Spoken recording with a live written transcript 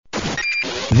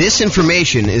This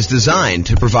information is designed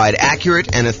to provide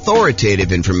accurate and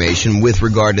authoritative information with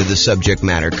regard to the subject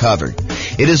matter covered.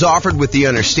 It is offered with the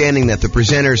understanding that the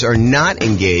presenters are not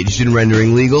engaged in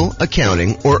rendering legal,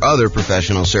 accounting, or other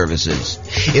professional services.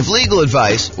 If legal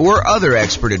advice or other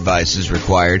expert advice is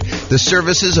required, the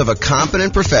services of a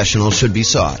competent professional should be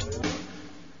sought.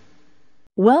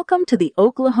 Welcome to the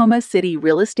Oklahoma City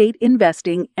Real Estate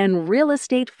Investing and Real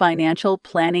Estate Financial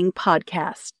Planning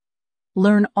Podcast.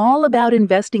 Learn all about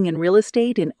investing in real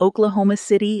estate in Oklahoma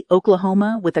City,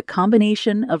 Oklahoma, with a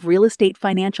combination of real estate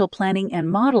financial planning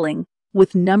and modeling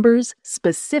with numbers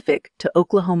specific to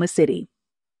Oklahoma City.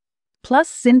 Plus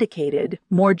syndicated,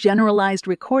 more generalized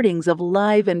recordings of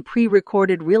live and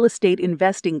pre-recorded real estate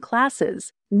investing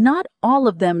classes, not all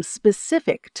of them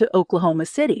specific to Oklahoma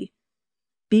City.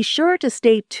 Be sure to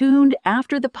stay tuned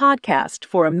after the podcast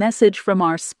for a message from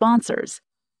our sponsors.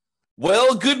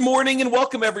 Well, good morning and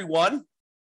welcome, everyone.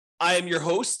 I am your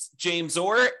host, James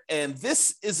Orr, and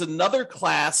this is another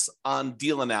class on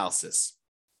deal analysis.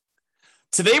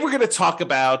 Today, we're going to talk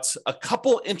about a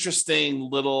couple interesting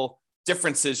little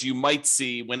differences you might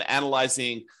see when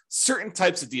analyzing certain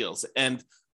types of deals. And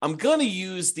I'm going to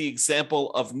use the example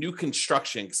of new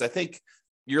construction because I think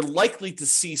you're likely to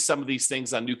see some of these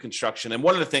things on new construction. And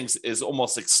one of the things is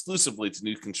almost exclusively to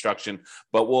new construction,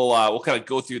 but we'll kind of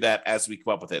go through that as we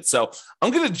come up with it. So I'm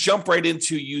going to jump right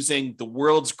into using the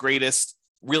world's greatest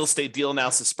real estate deal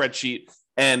analysis spreadsheet.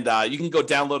 And you can go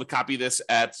download a copy of this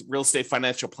at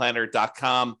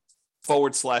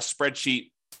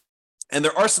realestateFinancialPlanner.com/spreadsheet. And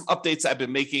there are some updates I've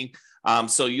been making.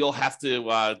 So you'll have to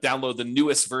download the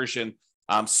newest version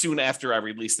soon after I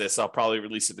release this. I'll probably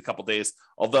release it in a couple days,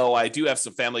 although I do have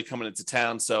some family coming into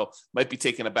town, so might be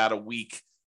taking about a week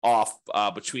off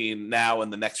between now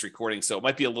and the next recording. So it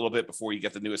might be a little bit before you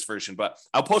get the newest version, but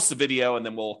I'll post the video and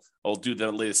then I'll do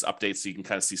the latest updates so you can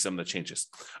kind of see some of the changes.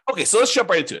 Okay, so let's jump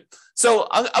right into it. So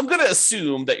I'm going to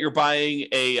assume that you're buying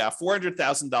a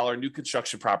 $400,000 new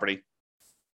construction property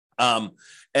and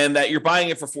that you're buying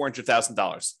it for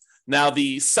 $400,000. Now,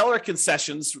 the seller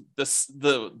concessions, the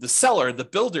seller, the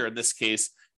builder in this case,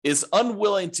 is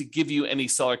unwilling to give you any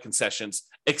seller concessions,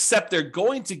 except they're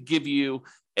going to give you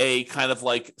a kind of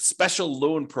like special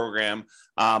loan program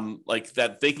like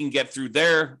that they can get through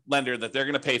their lender that they're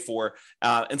going to pay for.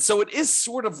 And so it is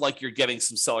sort of like you're getting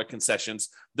some seller concessions.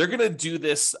 They're going to do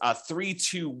this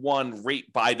 3-2-1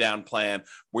 rate buy down plan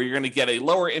where you're going to get a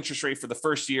lower interest rate for the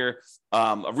first year,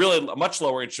 a much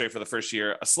lower interest rate for the first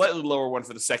year, a slightly lower one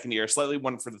for the second year, slightly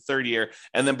one for the third year.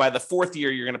 And then by the fourth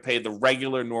year, you're going to pay the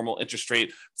regular normal interest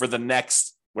rate for the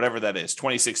next, whatever that is,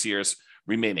 26 years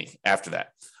remaining after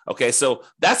that. Okay, so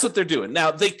that's what they're doing. Now,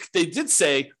 they did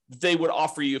say they would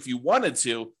offer you, if you wanted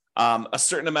to, a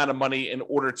certain amount of money in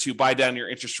order to buy down your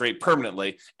interest rate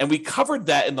permanently. And we covered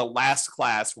that in the last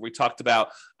class where we talked about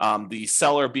the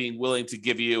seller being willing to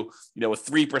give you, a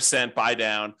 3% buy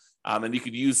down, and you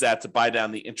could use that to buy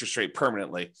down the interest rate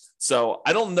permanently. So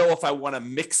I don't know if I want to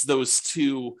mix those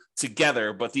two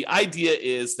together, but the idea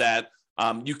is that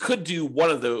you could do one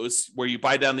of those where you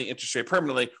buy down the interest rate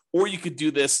permanently, or you could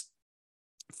do this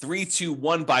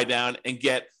 3-2-1 buy down and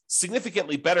get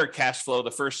significantly better cash flow the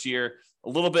first year, a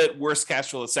little bit worse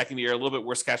cash flow the second year, a little bit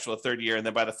worse cash flow the third year. And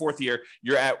then by the fourth year,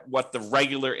 you're at what the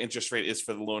regular interest rate is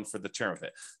for the loan for the term of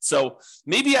it. So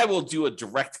maybe I will do a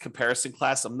direct comparison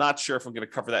class. I'm not sure if I'm going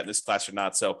to cover that in this class or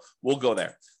not. So we'll go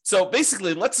there. So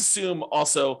basically, let's assume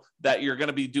also that you're going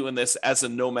to be doing this as a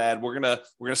nomad. We're going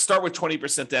to start with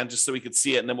 20% down just so we can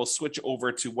see it. And then we'll switch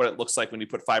over to what it looks like when you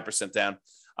put 5% down.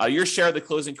 Your share of the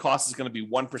closing cost is going to be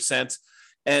 1%.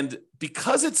 And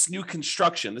because it's new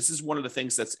construction, this is one of the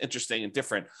things that's interesting and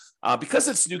different. Because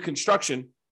it's new construction,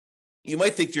 you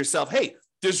might think to yourself, hey,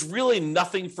 there's really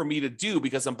nothing for me to do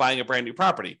because I'm buying a brand new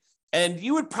property. And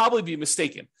you would probably be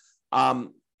mistaken.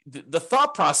 The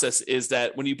thought process is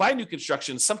that when you buy new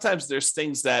construction, sometimes there's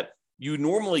things that you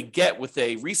normally get with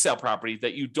a resale property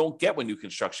that you don't get with new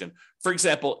construction. For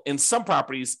example, in some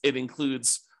properties, it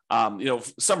includes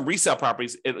some resale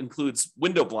properties, it includes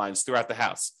window blinds throughout the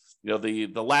house. The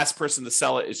last person to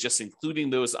sell it is just including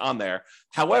those on there.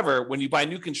 However, when you buy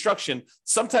new construction,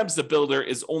 sometimes the builder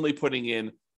is only putting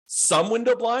in some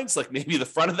window blinds, like maybe the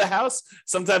front of the house.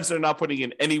 Sometimes they're not putting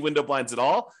in any window blinds at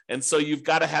all. And so you've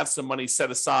got to have some money set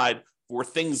aside for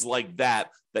things like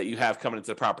that you have coming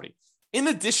into the property. In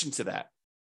addition to that,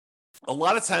 a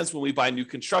lot of times when we buy new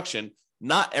construction,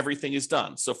 not everything is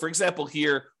done. So for example,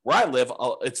 here where I live,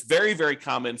 it's very, very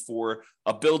common for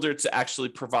a builder to actually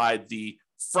provide the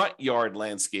front yard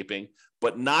landscaping,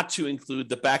 but not to include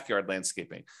the backyard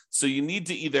landscaping. So you need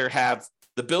to either have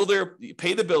the builder,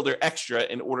 pay the builder extra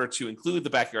in order to include the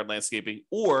backyard landscaping,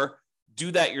 or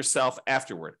do that yourself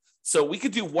afterward. So we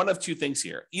could do one of two things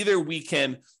here. Either we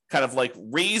can kind of like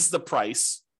raise the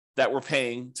price that we're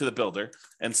paying to the builder.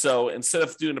 And so instead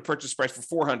of doing a purchase price for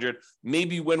 400,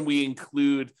 maybe when we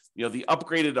include, the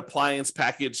upgraded appliance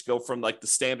package, go from like the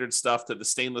standard stuff to the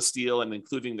stainless steel and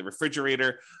including the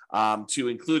refrigerator, to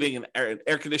including an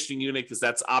air conditioning unit, because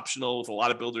that's optional with a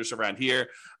lot of builders around here,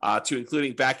 to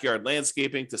including backyard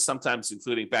landscaping, to sometimes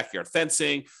including backyard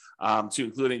fencing, to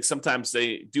including, sometimes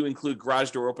they do include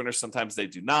garage door openers, sometimes they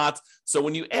do not. So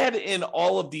when you add in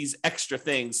all of these extra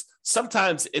things,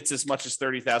 sometimes it's as much as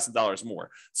 $30,000 more.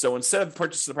 So instead of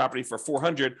purchasing the property for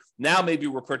 400, now maybe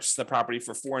we're purchasing the property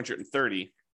for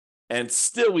 430. And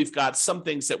still, we've got some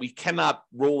things that we cannot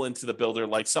roll into the builder.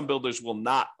 Like some builders will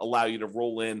not allow you to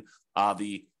roll in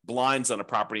the blinds on a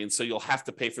property. And so you'll have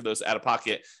to pay for those out of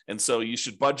pocket. And so you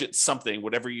should budget something,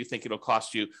 whatever you think it'll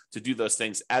cost you to do those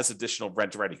things, as additional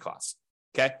rent ready costs.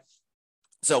 Okay.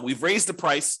 So we've raised the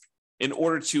price in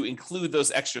order to include those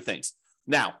extra things.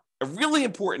 Now, a really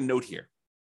important note here.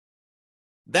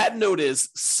 That note is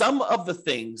some of the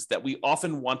things that we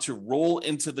often want to roll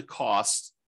into the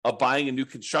cost of buying a new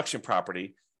construction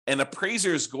property, an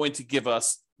appraiser is going to give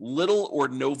us little or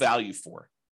no value for.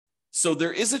 So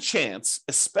there is a chance,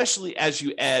 especially as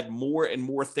you add more and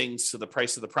more things to the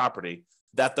price of the property,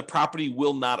 that the property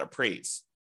will not appraise.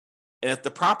 And if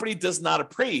the property does not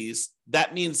appraise,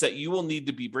 that means that you will need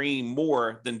to be bringing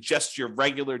more than just your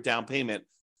regular down payment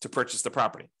to purchase the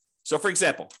property. So for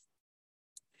example,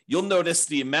 you'll notice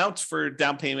the amount for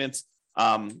down payment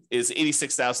is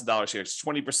 $86,000 here. It's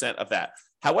 20% of that.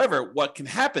 However, what can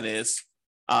happen is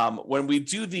when we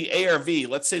do the ARV,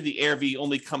 let's say the ARV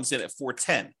only comes in at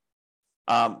 410.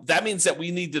 That means that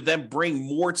we need to then bring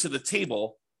more to the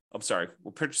table. I'm sorry,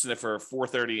 we're purchasing it for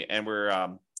 430 and we're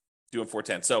doing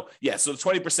 410. So yeah, so the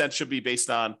 20% should be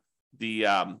based on the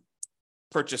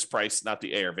purchase price, not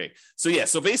the ARV. So yeah,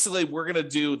 so basically we're going to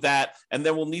do that, and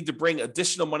then we'll need to bring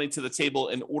additional money to the table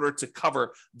in order to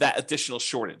cover that additional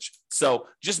shortage. So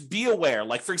just be aware,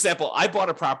 like for example, I bought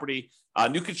a property, a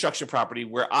new construction property,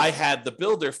 where I had the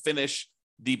builder finish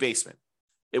the basement.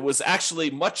 It was actually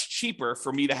much cheaper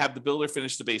for me to have the builder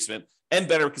finish the basement, and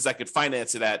better because I could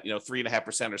finance it at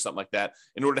 3.5% or something like that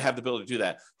in order to have the builder do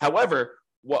that. However,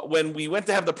 when we went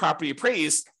to have the property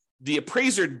appraised, the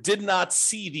appraiser did not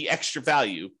see the extra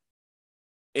value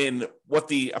in what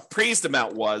the appraised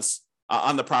amount was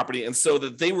on the property. And so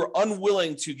that they were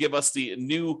unwilling to give us the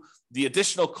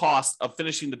additional cost of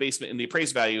finishing the basement in the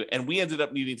appraised value. And we ended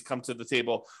up needing to come to the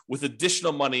table with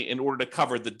additional money in order to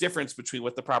cover the difference between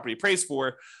what the property appraised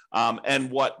for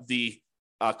and what the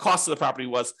cost of the property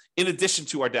was, in addition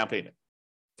to our down payment.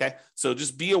 Okay. So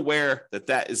just be aware that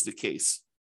that is the case.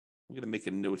 I'm going to make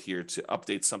a note here to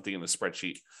update something in the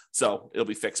spreadsheet, so it'll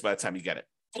be fixed by the time you get it.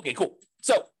 Okay, cool.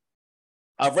 So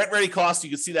rent ready cost, you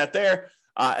can see that there.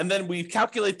 And then we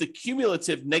calculate the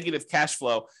cumulative negative cash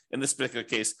flow in this particular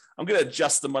case. I'm going to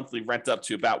adjust the monthly rent up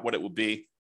to about what it would be.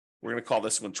 We're going to call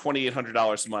this one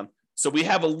 $2,800 a month. So we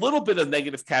have a little bit of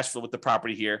negative cash flow with the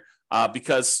property here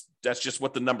because that's just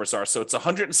what the numbers are. So it's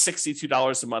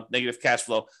 $162 a month negative cash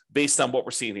flow based on what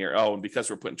we're seeing here. Oh, and because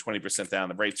we're putting 20% down,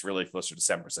 the rate's really closer to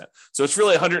 7%. So it's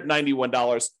really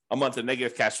 $191 a month in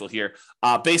negative cash flow here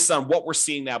based on what we're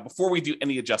seeing now before we do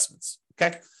any adjustments.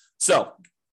 Okay. So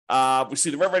we see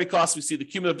the rent ready costs. We see the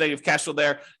cumulative negative cash flow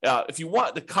there. If you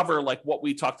want to cover like what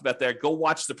we talked about there, go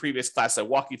watch the previous class. I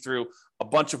walk you through a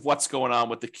bunch of what's going on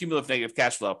with the cumulative negative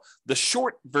cash flow. The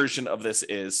short version of this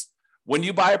is when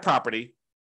you buy a property,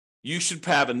 you should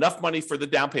have enough money for the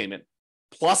down payment,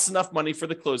 plus enough money for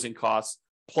the closing costs,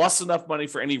 plus enough money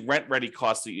for any rent ready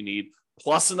costs that you need,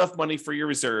 plus enough money for your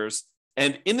reserves.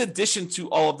 And in addition to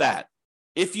all of that,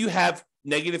 if you have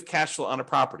negative cash flow on a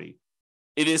property,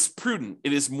 it is prudent,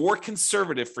 it is more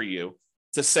conservative for you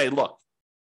to say, look,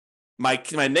 my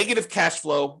negative cash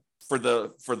flow for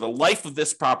the life of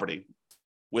this property,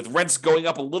 with rents going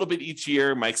up a little bit each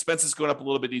year, my expenses going up a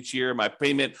little bit each year, my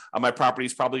payment on my property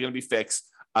is probably going to be fixed.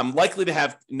 I'm likely to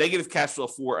have negative cash flow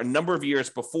for a number of years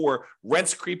before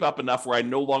rents creep up enough where I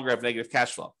no longer have negative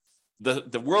cash flow.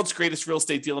 The world's greatest real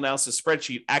estate deal analysis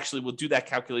spreadsheet actually will do that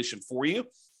calculation for you.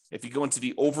 If you go into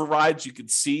the overrides, you can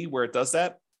see where it does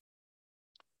that.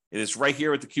 It is right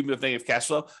here with the cumulative negative cash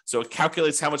flow. So it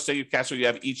calculates how much negative cash flow you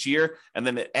have each year, and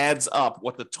then it adds up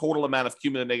what the total amount of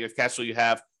cumulative negative cash flow you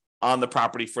have on the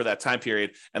property for that time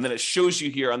period. And then it shows you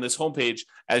here on this homepage,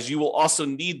 as you will also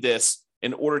need this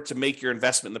in order to make your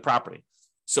investment in the property.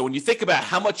 So when you think about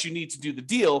how much you need to do the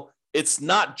deal, it's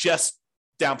not just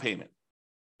down payment.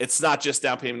 It's not just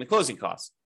down payment and closing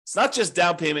costs. It's not just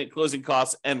down payment, closing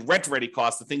costs, and rent ready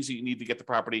costs, the things that you need to get the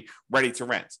property ready to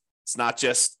rent. It's not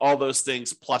just all those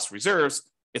things plus reserves.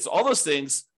 It's all those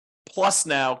things plus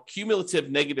now cumulative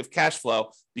negative cash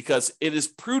flow, because it is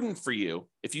prudent for you,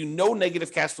 if you know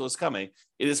negative cash flow is coming,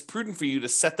 it is prudent for you to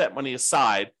set that money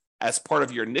aside as part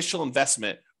of your initial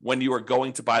investment when you are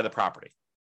going to buy the property.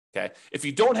 Okay. If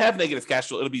you don't have negative cash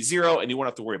flow, it'll be zero and you won't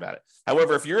have to worry about it.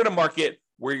 However, if you're in a market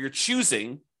where you're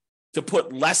choosing to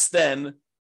put less than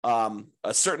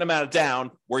a certain amount of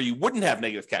down where you wouldn't have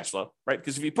negative cash flow, right?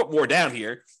 Because if you put more down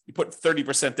here, you put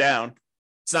 30% down,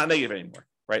 it's not negative anymore,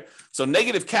 right? So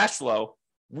negative cash flow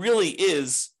really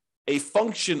is a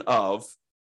function of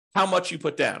how much you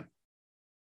put down.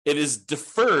 It is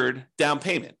deferred down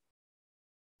payment.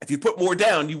 If you put more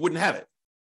down, you wouldn't have it.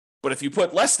 But if you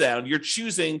put less down, you're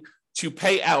choosing to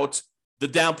pay out the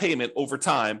down payment over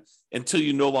time until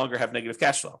you no longer have negative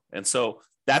cash flow. And so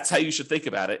that's how you should think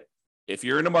about it. If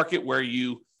you're in a market where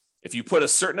if you put a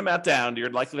certain amount down, you're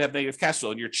likely to have negative cash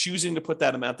flow, and you're choosing to put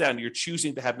that amount down, you're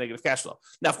choosing to have negative cash flow.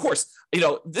 Now, of course,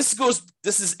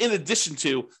 this is in addition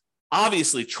to,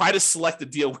 obviously, try to select a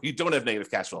deal where you don't have negative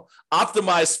cash flow.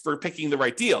 Optimize for picking the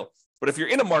right deal. But if you're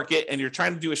in a market and you're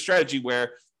trying to do a strategy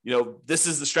where this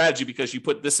is the strategy because you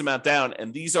put this amount down,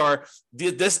 and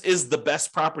this is the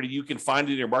best property you can find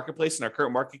in your marketplace in our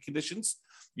current market conditions,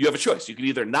 you have a choice. You can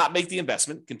either not make the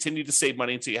investment, continue to save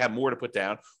money until you have more to put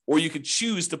down, or you could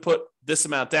choose to put this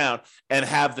amount down and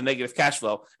have the negative cash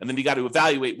flow. And then you got to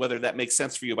evaluate whether that makes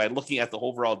sense for you by looking at the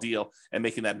overall deal and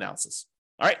making that analysis.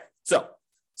 All right.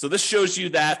 So this shows you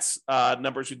that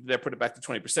numbers we did there, put it back to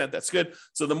 20%. That's good.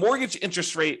 So the mortgage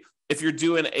interest rate, if you're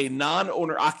doing a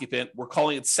non-owner occupant, we're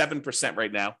calling it 7%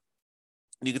 right now.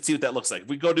 And you can see what that looks like. If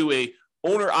we go to a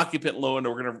owner occupant loan,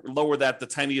 we're going to lower that the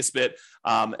tiniest bit,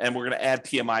 and we're going to add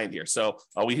PMI in here. So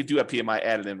we do have PMI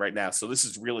added in right now. So this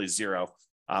is really zero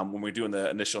when we're doing the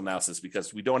initial analysis,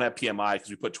 because we don't have PMI because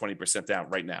we put 20% down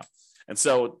right now. And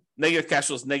so negative cash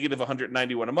flow is negative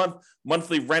 $191 a month.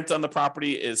 Monthly rent on the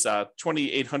property is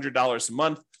 $2,800 a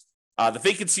month. The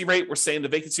vacancy rate, we're saying the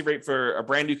vacancy rate for a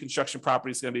brand new construction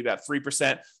property is going to be about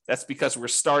 3%. That's because we're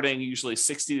starting usually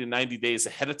 60 to 90 days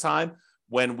ahead of time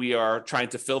when we are trying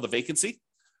to fill the vacancy.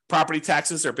 Property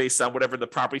taxes are based on whatever the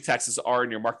property taxes are in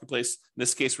your marketplace. In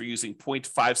this case, we're using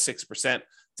 0.56%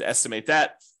 to estimate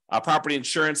that. Property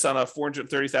insurance on a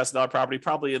 $430,000 property,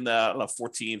 probably in the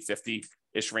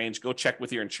 $1,450-ish range. Go check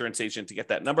with your insurance agent to get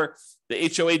that number.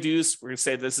 The HOA dues, we're going to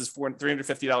say this is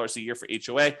 $350 a year for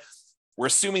HOA. We're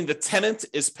assuming the tenant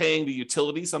is paying the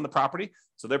utilities on the property.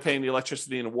 So they're paying the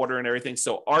electricity and water and everything.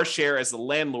 So our share as the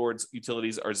landlord's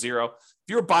utilities are zero. If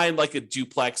you're buying like a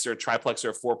duplex or a triplex or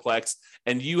a fourplex,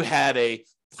 and you had a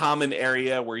common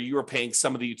area where you were paying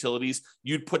some of the utilities,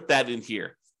 you'd put that in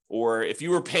here. Or if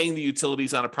you were paying the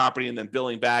utilities on a property and then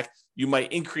billing back, you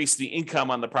might increase the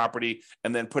income on the property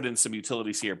and then put in some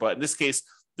utilities here. But in this case,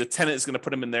 the tenant is going to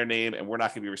put them in their name, and we're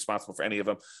not going to be responsible for any of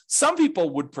them. Some people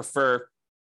would prefer,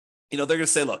 they're going to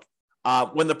say, look,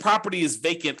 when the property is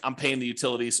vacant, I'm paying the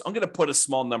utilities. I'm going to put a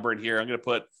small number in here. I'm going to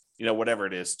put, whatever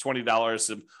it is,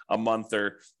 $20 a month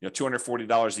or,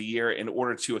 $240 a year in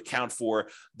order to account for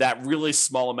that really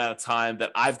small amount of time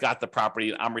that I've got the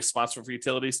property and I'm responsible for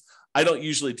utilities. I don't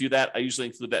usually do that. I usually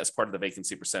include that as part of the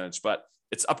vacancy percentage, but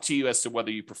it's up to you as to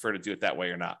whether you prefer to do it that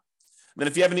way or not. And then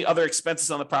if you have any other expenses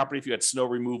on the property, if you had snow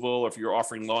removal, or if you're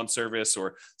offering lawn service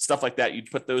or stuff like that, you'd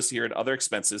put those here in other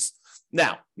expenses.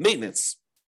 Now, maintenance.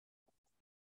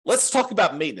 Let's talk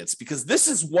about maintenance, because this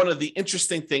is one of the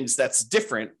interesting things that's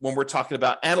different when we're talking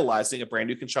about analyzing a brand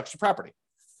new construction property.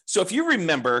 So if you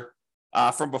remember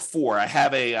from before, I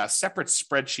have a separate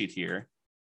spreadsheet here.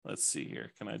 Let's see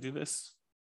here. Can I do this?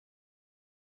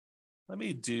 Let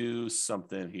me do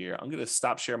something here. I'm going to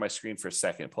stop sharing my screen for a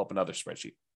second, pull up another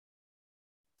spreadsheet.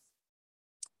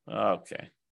 Okay.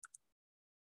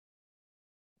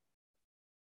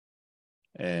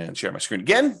 And share my screen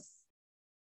again.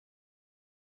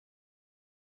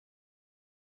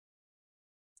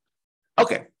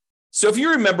 Okay, so if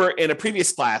you remember in a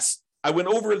previous class, I went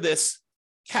over this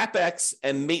CapEx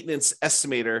and maintenance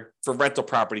estimator for rental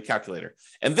property calculator.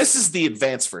 And this is the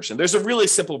advanced version. There's a really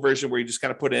simple version where you just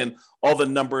kind of put in all the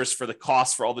numbers for the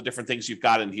costs for all the different things you've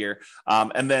got in here,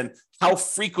 and then how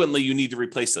frequently you need to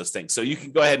replace those things. So you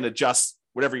can go ahead and adjust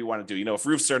whatever you want to do. If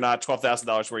roofs are not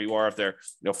 $12,000 where you are, if they're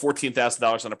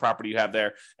 $14,000 on a property you have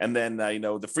there, and then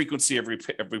the frequency of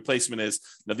replacement is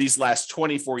these last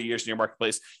 24 years in your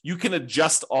marketplace, you can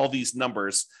adjust all these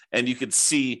numbers and you can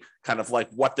see kind of like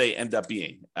what they end up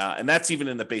being, and that's even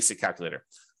in the basic calculator.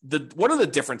 One of the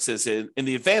differences in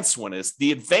the advanced one is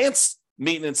the advanced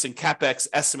maintenance and CapEx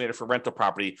estimator for rental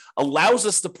property allows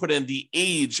us to put in the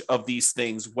age of these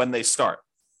things when they start.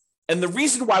 And the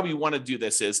reason why we want to do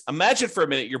this is, imagine for a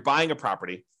minute you're buying a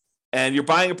property, and you're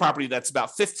buying a property that's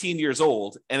about 15 years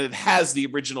old, and it has the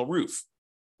original roof.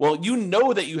 Well, you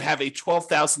know that you have a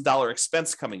 $12,000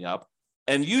 expense coming up,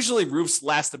 and usually roofs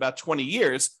last about 20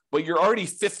 years, but you're already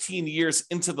 15 years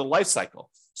into the life cycle.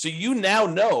 So you now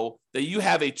know that you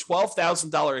have a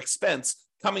 $12,000 expense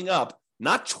coming up,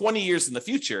 not 20 years in the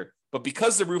future, but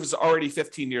because the roof is already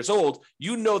 15 years old,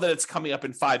 you know that it's coming up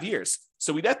in 5 years.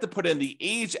 So we'd have to put in the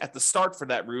age at the start for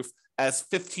that roof as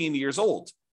 15 years old.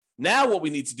 Now what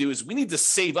we need to do is we need to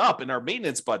save up in our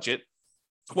maintenance budget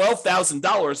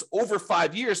 $12,000 over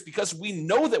 5 years because we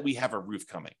know that we have a roof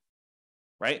coming,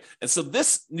 right? And so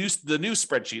the new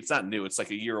spreadsheet, it's not new, it's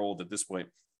like a year old at this point.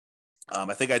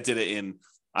 I think I did it in,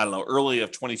 early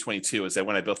of 2022 is that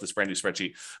when I built this brand new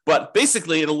spreadsheet. But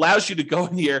basically, it allows you to go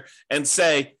in here and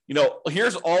say,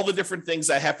 here's all the different things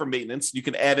I have for maintenance. You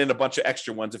can add in a bunch of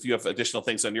extra ones if you have additional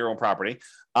things on your own property.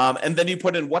 And then you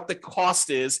put in what the cost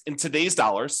is in today's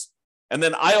dollars. And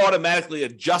then I automatically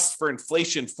adjust for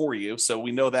inflation for you. So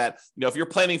we know that, if you're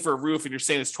planning for a roof and you're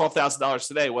saying it's $12,000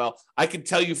 today, well, I can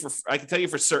tell you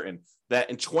for certain that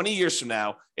in 20 years from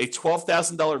now, a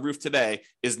 $12,000 roof today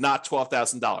is not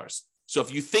 $12,000. So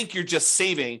if you think you're just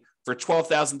saving for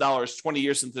 $12,000 20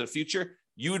 years into the future,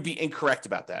 you would be incorrect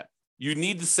about that. You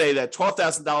need to say that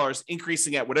 $12,000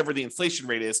 increasing at whatever the inflation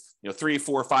rate is, 3,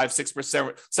 4, 5,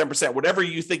 6%, 7%, whatever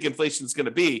you think inflation is going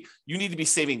to be, you need to be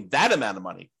saving that amount of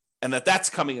money, and that's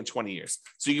coming in 20 years.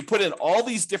 So you put in all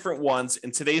these different ones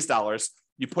in today's dollars,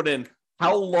 you put in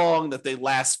how long that they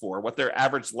last for, what their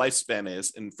average lifespan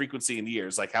is in frequency in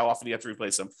years, like how often you have to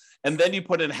replace them. And then you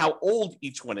put in how old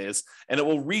each one is, and it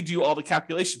will redo all the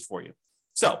calculations for you.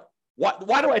 So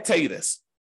why do I tell you this?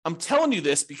 I'm telling you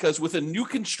this because with a new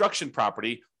construction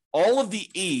property, all of the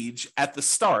age at the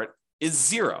start is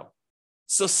 0.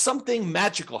 So something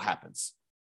magical happens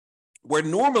where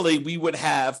normally we would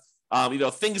have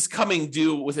things coming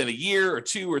due within a year or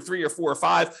 2 or 3 or 4 or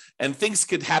 5, and things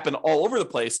could happen all over the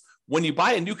place. When you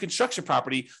buy a new construction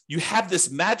property, you have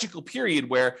this magical period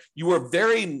where you're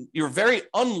very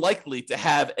unlikely to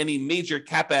have any major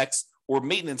CapEx or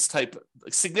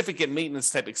significant maintenance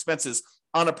type expenses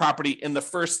on a property in the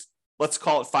first, let's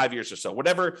call it 5 years or so,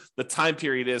 whatever the time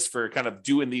period is for kind of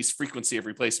doing these frequency of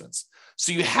replacements.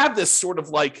 So you have this sort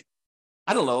of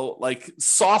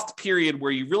soft period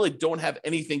where you really don't have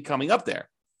anything coming up there.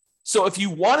 So if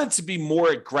you wanted to be more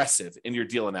aggressive in your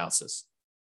deal analysis,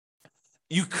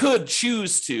 you could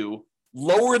choose to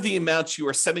lower the amounts you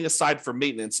are setting aside for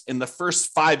maintenance in the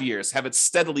first 5 years, have it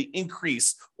steadily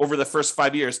increase over the first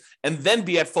 5 years, and then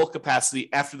be at full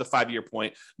capacity after the 5-year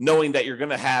point, knowing that you're going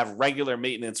to have regular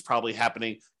maintenance probably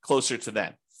happening closer to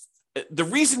then. The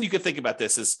reason you could think about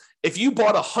this is if you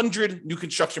bought 100 new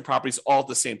construction properties all at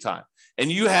the same time, and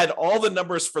you had all the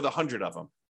numbers for the 100 of them,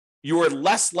 you are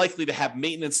less likely to have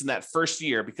maintenance in that first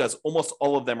year because almost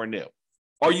all of them are new.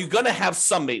 Are you going to have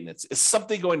some maintenance? Is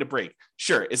something going to break?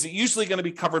 Sure. Is it usually going to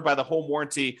be covered by the home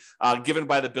warranty given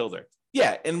by the builder?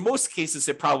 Yeah, in most cases,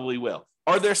 it probably will.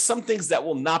 Are there some things that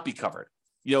will not be covered?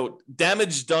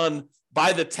 Damage done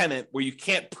by the tenant where you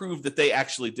can't prove that they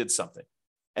actually did something,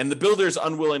 and the builder is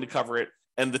unwilling to cover it,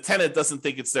 and the tenant doesn't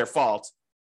think it's their fault.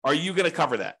 Are you going to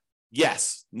cover that?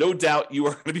 Yes, no doubt you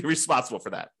are going to be responsible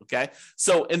for that, okay?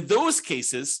 So in those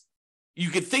cases, you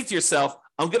could think to yourself,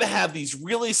 I'm going to have these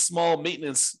really small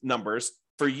maintenance numbers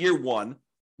for year 1,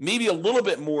 maybe a little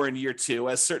bit more in year 2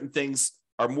 as certain things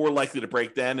are more likely to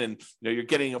break then. And you're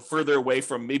getting further away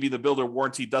from maybe the builder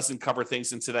warranty doesn't cover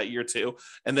things into that year 2.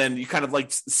 And then you kind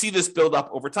of see this build up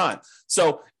over time.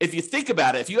 So if you think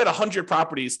about it, if you had 100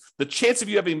 properties, the chance of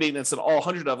you having maintenance in all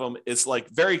 100 of them is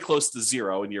very close to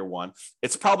 0 in year 1.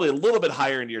 It's probably a little bit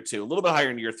higher in year 2, a little bit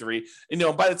higher in year 3.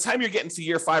 And by the time you're getting to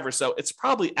year 5 or so, it's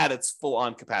probably at its full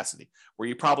on capacity where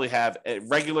you probably have a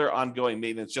regular ongoing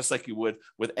maintenance, just like you would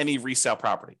with any resale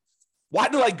property. Why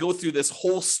do I go through this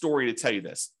whole story to tell you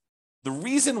this? The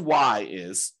reason why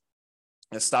is,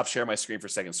 let's stop sharing my screen for a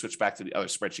second, switch back to the other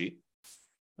spreadsheet.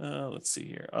 Let's see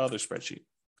here, other spreadsheet.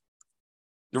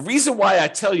 The reason why I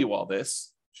tell you all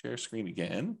this, share screen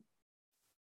again,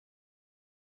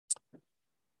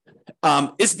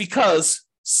 is because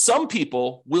some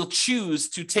people will choose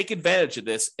to take advantage of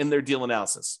this in their deal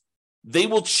analysis. They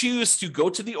will choose to go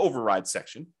to the override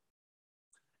section.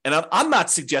 And I'm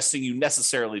not suggesting you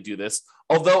necessarily do this,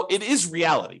 although it is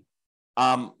reality.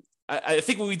 I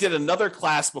think when we did another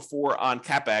class before on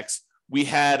CapEx, we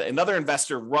had another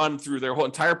investor run through their whole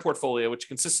entire portfolio, which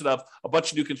consisted of a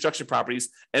bunch of new construction properties.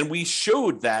 And we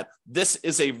showed that this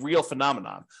is a real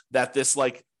phenomenon, that this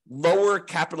lower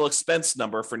capital expense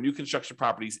number for new construction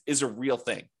properties is a real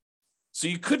thing. So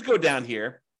you could go down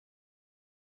here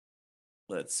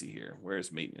let's see here.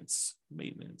 Where's maintenance?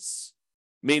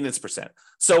 Maintenance percent.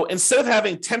 So instead of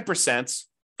having 10%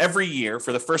 every year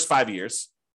for the first 5 years,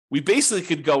 we basically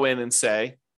could go in and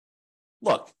say,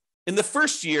 look, in the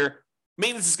first year,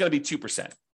 maintenance is going to be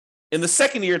 2%. In the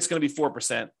second year, it's going to be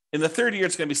 4%. In the third year,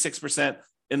 it's going to be 6%.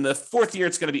 In the fourth year,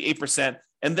 it's going to be 8%.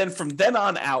 And then from then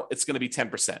on out, it's going to be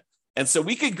 10%. And so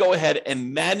we could go ahead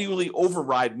and manually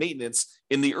override maintenance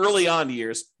in the early on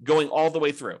years going all the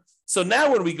way through. So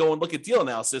now when we go and look at deal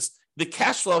analysis, the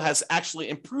cash flow has actually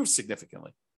improved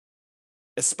significantly,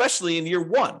 especially in year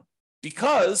one,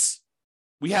 because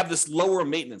we have this lower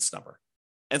maintenance number.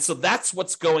 And so that's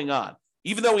what's going on.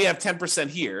 Even though we have 10%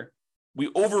 here, we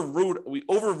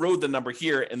overrode the number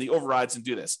here and the overrides and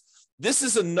do this. This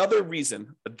is another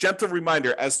reason, a gentle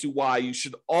reminder as to why you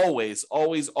should always,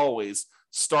 always, always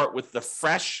start with the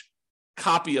fresh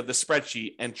copy of the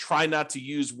spreadsheet and try not to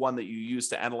use one that you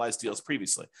used to analyze deals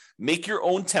previously. Make your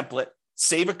own template,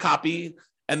 save a copy,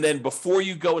 and then before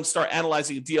you go and start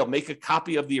analyzing a deal, make a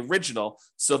copy of the original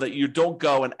so that you don't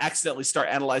go and accidentally start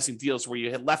analyzing deals where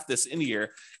you had left this in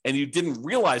here and you didn't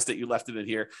realize that you left it in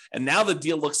here. And now the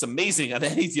deal looks amazing on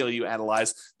any deal you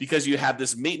analyze because you have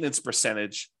this maintenance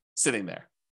percentage sitting there.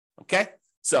 Okay?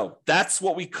 So that's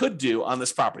what we could do on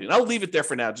this property. And I'll leave it there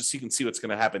for now just so you can see what's going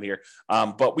to happen here.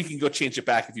 But we can go change it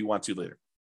back if you want to later.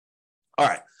 All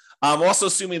right. I'm also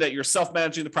assuming that you're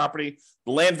self-managing the property.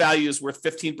 The land value is worth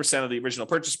 15% of the original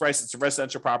purchase price. It's a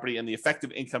residential property, and the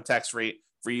effective income tax rate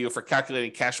for you for calculating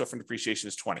cash flow from depreciation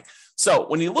is 20. So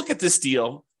when you look at this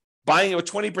deal, buying it with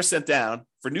 20% down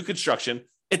for new construction,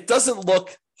 it doesn't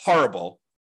look horrible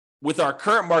with our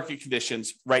current market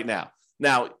conditions right now.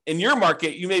 Now, in your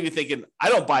market, you may be thinking, I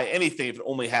don't buy anything if it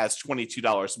only has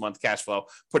 $22 a month cash flow,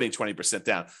 putting 20%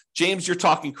 down. James, you're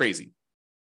talking crazy.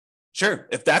 Sure,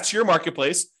 if that's your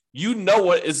marketplace, you know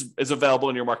what is available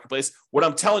in your marketplace. What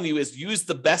I'm telling you is use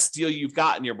the best deal you've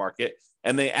got in your market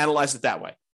and they analyze it that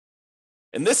way.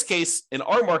 In this case, in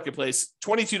our marketplace,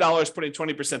 $22 putting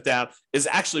 20% down is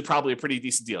actually probably a pretty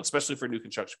decent deal, especially for new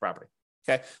construction property.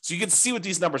 Okay, so you can see what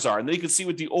these numbers are, and then you can see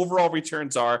what the overall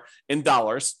returns are in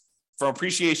dollars from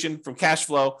appreciation, from cash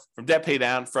flow, from debt pay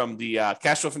down, from the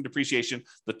cash flow from depreciation,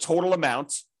 the total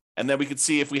amount. And then we could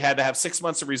see if we had to have 6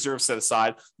 months of reserves set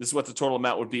aside, this is what the total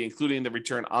amount would be, including the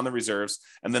return on the reserves.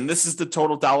 And then this is the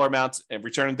total dollar amount and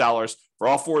return in dollars for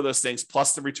all four of those things,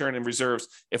 plus the return in reserves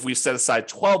if we set aside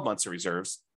 12 months of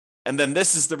reserves. And then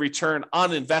this is the return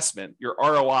on investment, your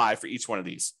ROI for each one of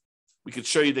these. We could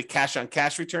show you the cash on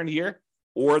cash return here,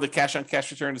 or the cash on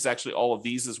cash return is actually all of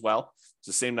these as well. It's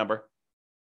the same number.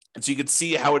 And so you can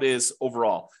see how it is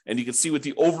overall. And you can see what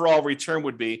the overall return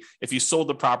would be if you sold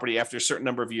the property after a certain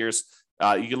number of years.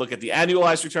 You can look at the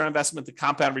annualized return on investment, the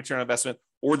compound return on investment,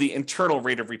 or the internal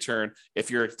rate of return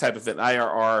if you're type of an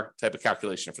IRR type of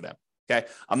calculation for them. Okay.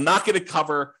 I'm not going to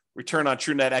cover return on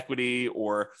true net equity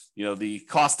or the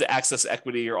cost to access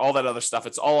equity or all that other stuff.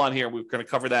 It's all on here. We're going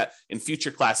to cover that in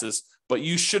future classes, but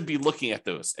you should be looking at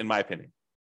those, in my opinion.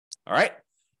 All right.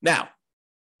 Now,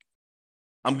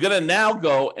 I'm going to now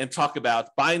go and talk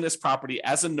about buying this property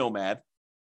as a nomad,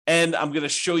 and I'm going to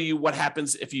show you what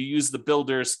happens if you use the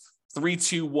builder's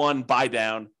 3-2-1 buy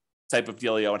down type of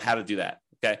dealio and how to do that.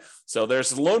 Okay, so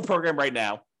there's a loan program right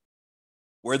now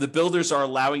where the builders are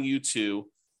allowing you to,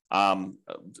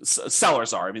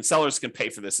 sellers are. I mean, sellers can pay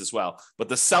for this as well, but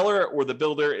the seller or the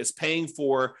builder is paying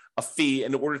for a fee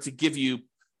in order to give you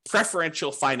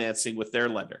preferential financing with their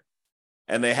lender.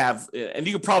 And they have, and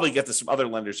you can probably get this from other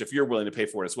lenders if you're willing to pay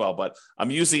for it as well. But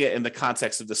I'm using it in the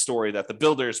context of the story that the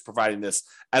builder is providing this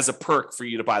as a perk for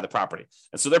you to buy the property.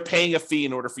 And so they're paying a fee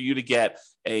in order for you to get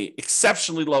a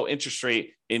exceptionally low interest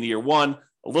rate in year one,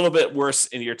 a little bit worse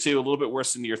in year two, a little bit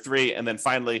worse in year three, and then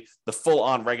finally the full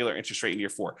on regular interest rate in year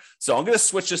four. So I'm going to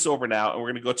switch this over now, and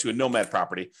we're going to go to a nomad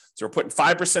property. So we're putting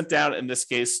 5% down in this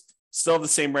case, still have the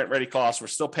same rent ready cost. We're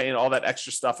still paying all that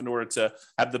extra stuff in order to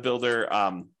have the builder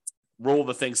roll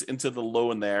the things into the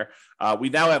loan there. We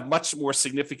now have much more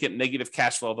significant negative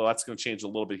cash flow, though that's going to change a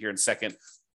little bit here in a second.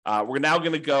 We're now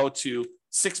going to go to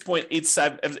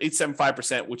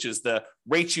 6.875%, which is the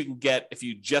rate you can get if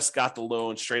you just got the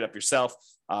loan straight up yourself.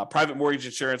 Private mortgage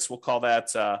insurance, we'll call that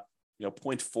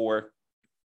 0.4 or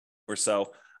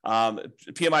so.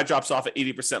 PMI drops off at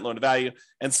 80% loan to value.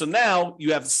 And so now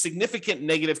you have significant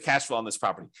negative cash flow on this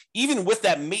property, even with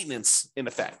that maintenance in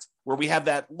effect, where we have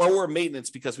that lower maintenance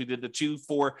because we did the 2,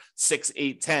 4, 6,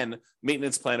 8, 10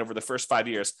 maintenance plan over the first 5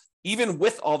 years. Even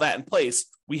with all that in place,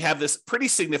 we have this pretty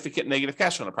significant negative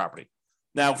cash flow on the property.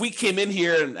 Now, if we came in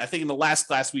here, and I think in the last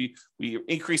class, we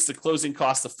increased the closing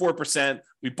cost to 4%.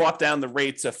 We brought down the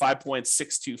rate to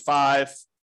 5.625.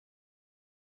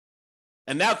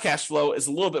 And now cash flow is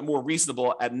a little bit more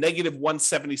reasonable at negative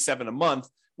 177 a month.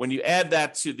 When you add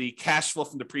that to the cash flow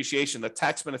from depreciation, the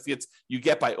tax benefits you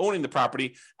get by owning the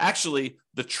property, actually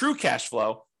the true cash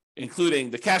flow, including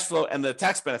the cash flow and the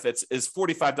tax benefits, is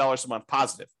 $45 a month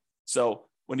positive. So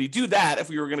when you do that, if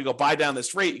we were going to go buy down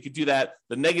this rate, you could do that.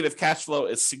 The negative cash flow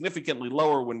is significantly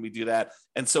lower when we do that.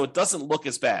 And so it doesn't look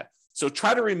as bad. So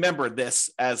try to remember this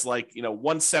as like,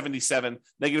 177,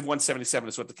 negative 177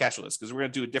 is what the cash flow is, because we're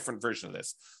going to do a different version of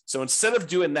this. So instead of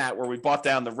doing that, where we bought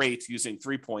down the rate using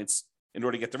 3 points in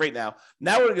order to get the rate now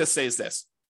what we're going to say is this.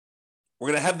 We're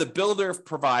going to have the builder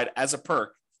provide as a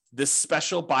perk this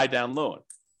special buy down loan.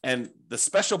 And the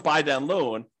special buy down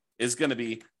loan is going to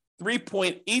be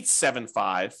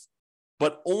 3.875,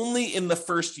 but only in the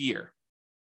first year.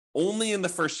 Only in the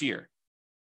first year.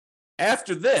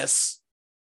 After this,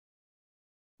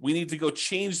 we need to go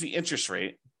change the interest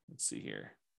rate. Let's see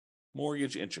here.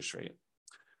 Mortgage interest rate.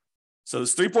 So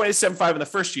it's 3.875 in the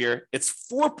first year. It's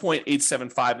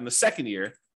 4.875 in the second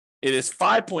year. It is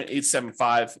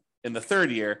 5.875 in the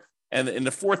third year. And in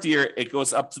the fourth year, it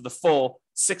goes up to the full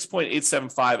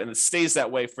 6.875, and it stays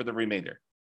that way for the remainder.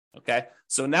 Okay.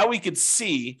 So now we could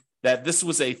see that this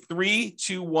was a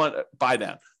 3-2-1 buy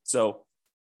down. So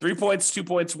 3 points, 2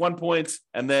 points, 1 point,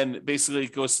 and then basically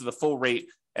it goes to the full rate.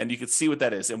 And you can see what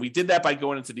that is. And we did that by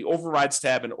going into the overrides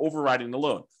tab and overriding the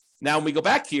loan. Now, when we go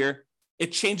back here,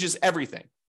 it changes everything.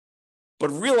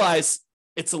 But realize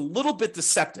it's a little bit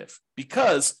deceptive,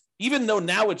 because even though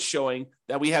now it's showing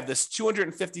that we have this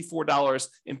 $254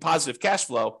 in positive cash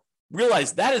flow,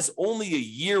 realize that is only a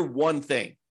year one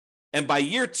thing. And by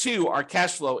year two, our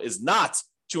cash flow is not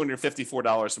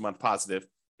 $254 a month positive.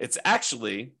 It's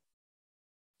actually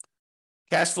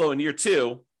cash flow in year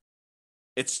two.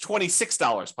 It's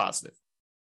 $26 positive,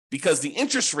 because the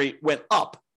interest rate went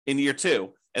up in year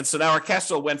two. And so now our cash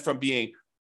flow went from being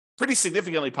pretty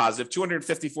significantly positive,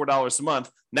 $254 a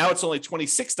month. Now it's only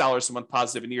 $26 a month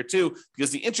positive in year two,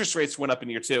 because the interest rates went up in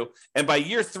year two. And by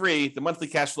year three, the monthly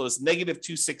cash flow is negative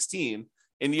 $216.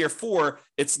 In year four,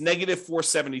 it's negative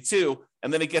 $472.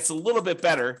 And then it gets a little bit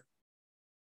better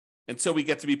until we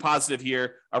get to be positive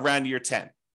here around year 10.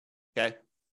 Okay.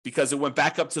 Because it went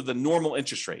back up to the normal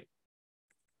interest rate.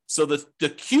 So the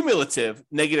cumulative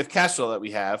negative cash flow that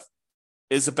we have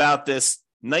is about this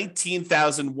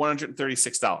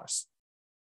 $19,136.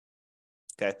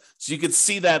 Okay, so you can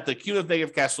see that the cumulative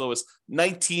negative cash flow is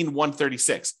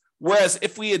 $19,136. Whereas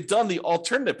if we had done the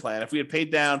alternative plan, if we had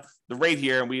paid down the rate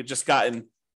here and we had just gotten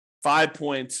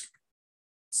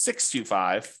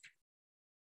 5.625,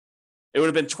 it would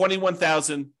have been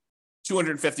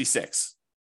 $21,256.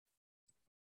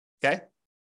 Okay,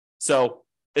 so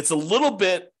it's a little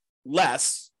bit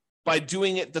less by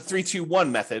doing it the 3-2-1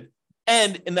 method.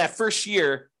 And in that first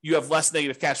year, you have less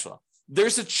negative cash flow.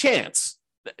 There's a chance,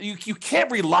 you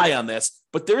can't rely on this,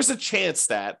 but there's a chance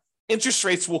that interest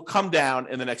rates will come down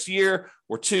in the next year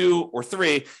or two or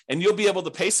three, and you'll be able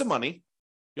to pay some money.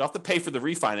 You'll have to pay for the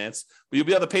refinance, but you'll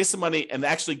be able to pay some money and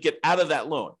actually get out of that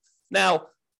loan. Now,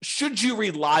 should you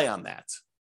rely on that?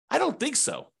 I don't think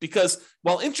so, because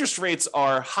while interest rates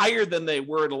are higher than they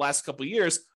were in the last couple of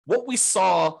years, what we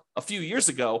saw a few years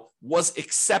ago was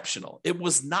exceptional. It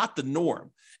was not the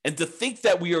norm. And to think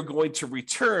that we are going to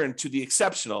return to the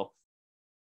exceptional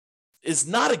is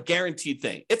not a guaranteed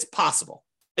thing. It's possible.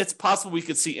 It's possible we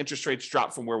could see interest rates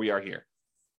drop from where we are here.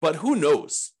 But who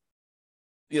knows?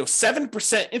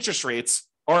 7% interest rates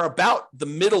are about the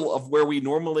middle of where we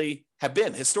normally have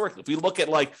been historically. If we look at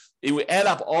if we add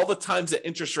up all the times that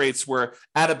interest rates were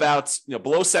at about,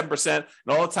 below 7% and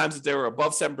all the times that they were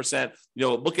above 7%,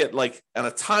 look at on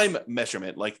a time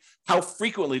measurement, how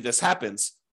frequently this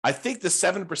happens. I think the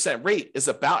 7% rate is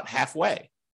about halfway.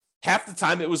 Half the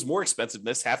time it was more expensive than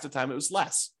this, half the time it was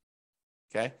less.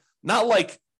 Okay. Not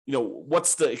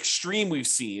what's the extreme we've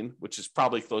seen, which is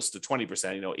probably close to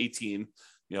 20%, 18,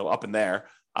 up in there.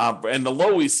 And the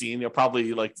low we've seen,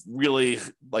 probably really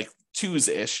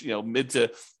twos-ish, mid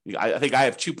to, I think I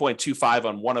have 2.25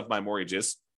 on one of my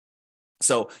mortgages.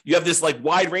 So you have this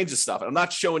wide range of stuff. And I'm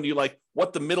not showing you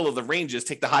what the middle of the range is,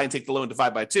 take the high and take the low and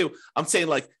divide by two. I'm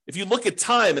saying if you look at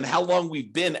time and how long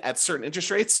we've been at certain interest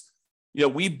rates,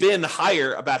 we've been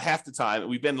higher about half the time and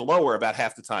we've been lower about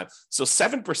half the time. So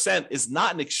 7% is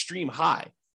not an extreme high.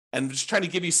 And I'm just trying to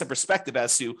give you some perspective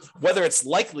as to whether it's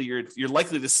likely you're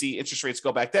likely to see interest rates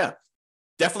go back down.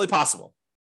 Definitely possible.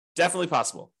 Definitely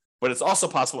possible. But it's also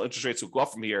possible interest rates will go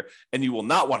up from here and you will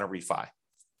not want to refi.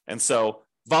 And so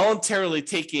voluntarily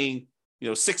taking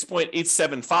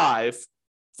 6.875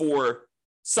 for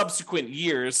subsequent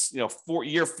years, for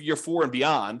year 4 and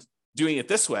beyond, doing it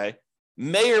this way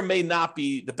may or may not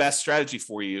be the best strategy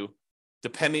for you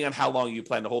depending on how long you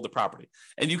plan to hold the property.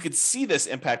 And you can see this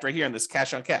impact right here in this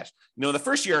cash on cash. In the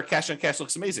first year, cash on cash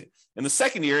looks amazing. In the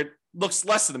second year, it looks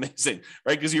less than amazing,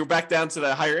 right? Because you're back down to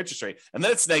the higher interest rate. And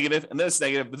then it's negative, and then it's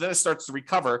negative, but then it starts to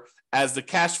recover as the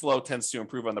cash flow tends to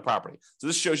improve on the property. So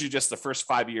this shows you just the first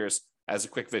 5 years as a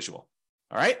quick visual.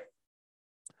 All right.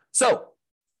 So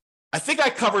I think I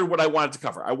covered what I wanted to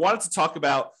cover. I wanted to talk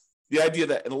about the idea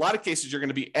that in a lot of cases, you're going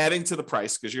to be adding to the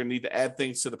price because you're going to need to add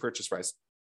things to the purchase price.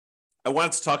 I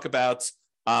wanted to talk about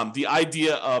the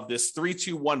idea of this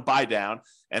 3-2-1 buy down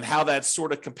and how that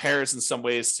sort of compares in some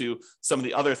ways to some of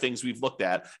the other things we've looked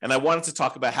at. And I wanted to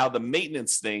talk about how the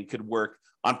maintenance thing could work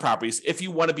on properties if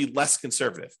you want to be less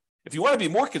conservative. If you want to be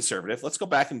more conservative, let's go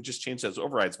back and just change those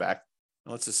overrides back.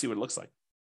 And let's just see what it looks like.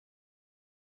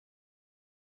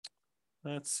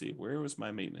 Let's see, where was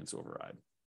my maintenance override?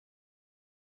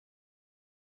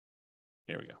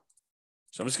 Here we go.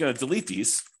 So I'm just going to delete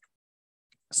these.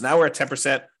 So now we're at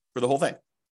 10% for the whole thing.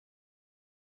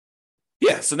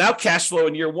 Yeah, so now cash flow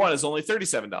in year one is only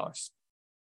 $37.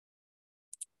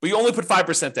 But you only put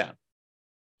 5% down.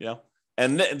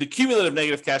 And the cumulative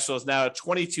negative cash flow is now at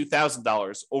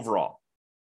 $22,000 overall,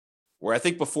 where I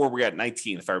think before we were at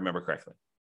 19, if I remember correctly.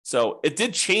 So it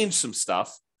did change some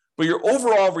stuff, but your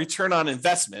overall return on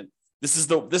investment, this is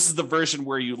the version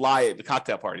where you lie at the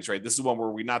cocktail parties, right? This is one where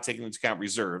we're not taking into account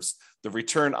reserves. The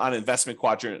return on investment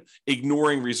quadrant,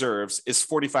 ignoring reserves, is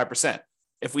 45%.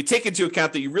 If we take into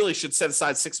account that you really should set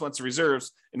aside 6 months of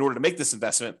reserves in order to make this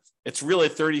investment, it's really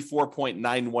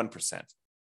 34.91%.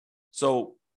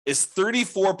 So is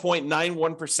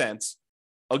 34.91%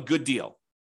 a good deal?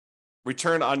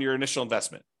 Return on your initial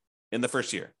investment in the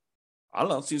first year? I don't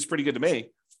know. It seems pretty good to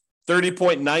me.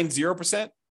 30.90%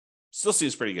 still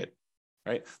seems pretty good,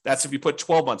 right? That's if you put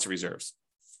 12 months of reserves.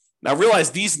 Now realize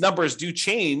these numbers do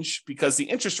change because the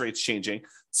interest rate's changing.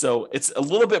 So it's a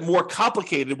little bit more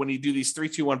complicated when you do these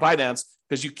 3-2-1 buy downs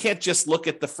because you can't just look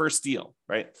at the first deal,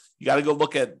 right? You got to go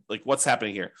look at like what's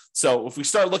happening here. So if we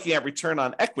start looking at return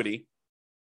on equity,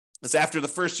 it's after the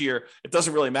first year, it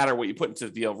doesn't really matter what you put into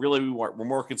the deal. Really, we're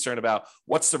more concerned about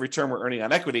what's the return we're earning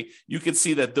on equity. You can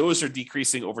see that those are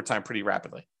decreasing over time pretty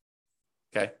rapidly.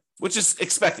 Okay, which is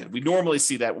expected. We normally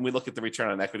see that when we look at the return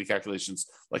on equity calculations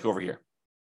like over here.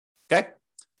 Okay,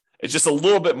 it's just a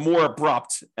little bit more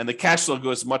abrupt and the cash flow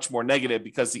goes much more negative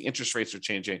because the interest rates are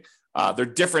changing. They're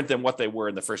different than what they were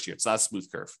in the first year. It's not a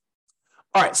smooth curve.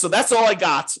 All right, so that's all I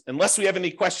got. Unless we have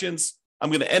any questions, I'm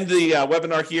going to end the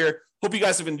webinar here. Hope you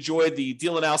guys have enjoyed the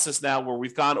deal analysis now where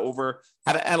we've gone over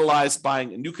how to analyze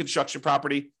buying a new construction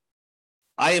property.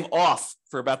 I am off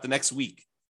for about the next week.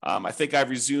 I think I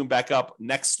resume back up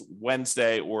next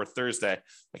Wednesday or Thursday.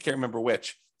 I can't remember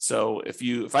which. So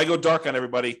if I go dark on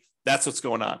everybody, that's what's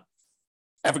going on.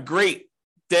 Have a great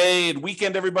day and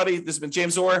weekend, everybody. This has been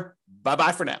James Orr.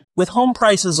 Bye-bye for now. With home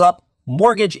prices up,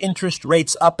 mortgage interest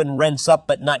rates up, and rents up,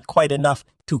 but not quite enough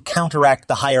to counteract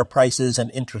the higher prices and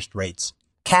interest rates,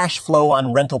 cash flow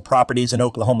on rental properties in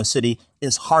Oklahoma City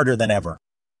is harder than ever.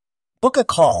 Book a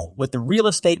call with the Real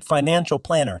Estate Financial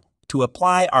Planner to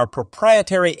apply our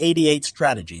proprietary 88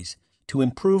 strategies to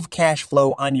improve cash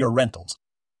flow on your rentals.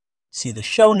 See the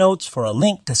show notes for a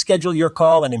link to schedule your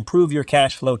call and improve your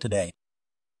cash flow today.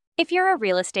 If you're a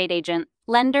real estate agent,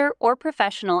 lender, or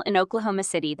professional in Oklahoma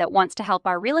City that wants to help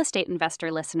our real estate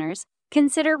investor listeners,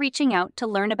 consider reaching out to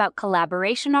learn about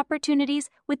collaboration opportunities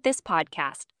with this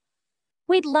podcast.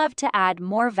 We'd love to add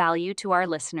more value to our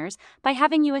listeners by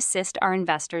having you assist our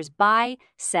investors buy,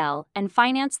 sell, and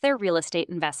finance their real estate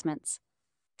investments.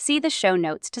 See the show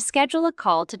notes to schedule a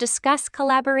call to discuss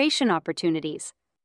collaboration opportunities.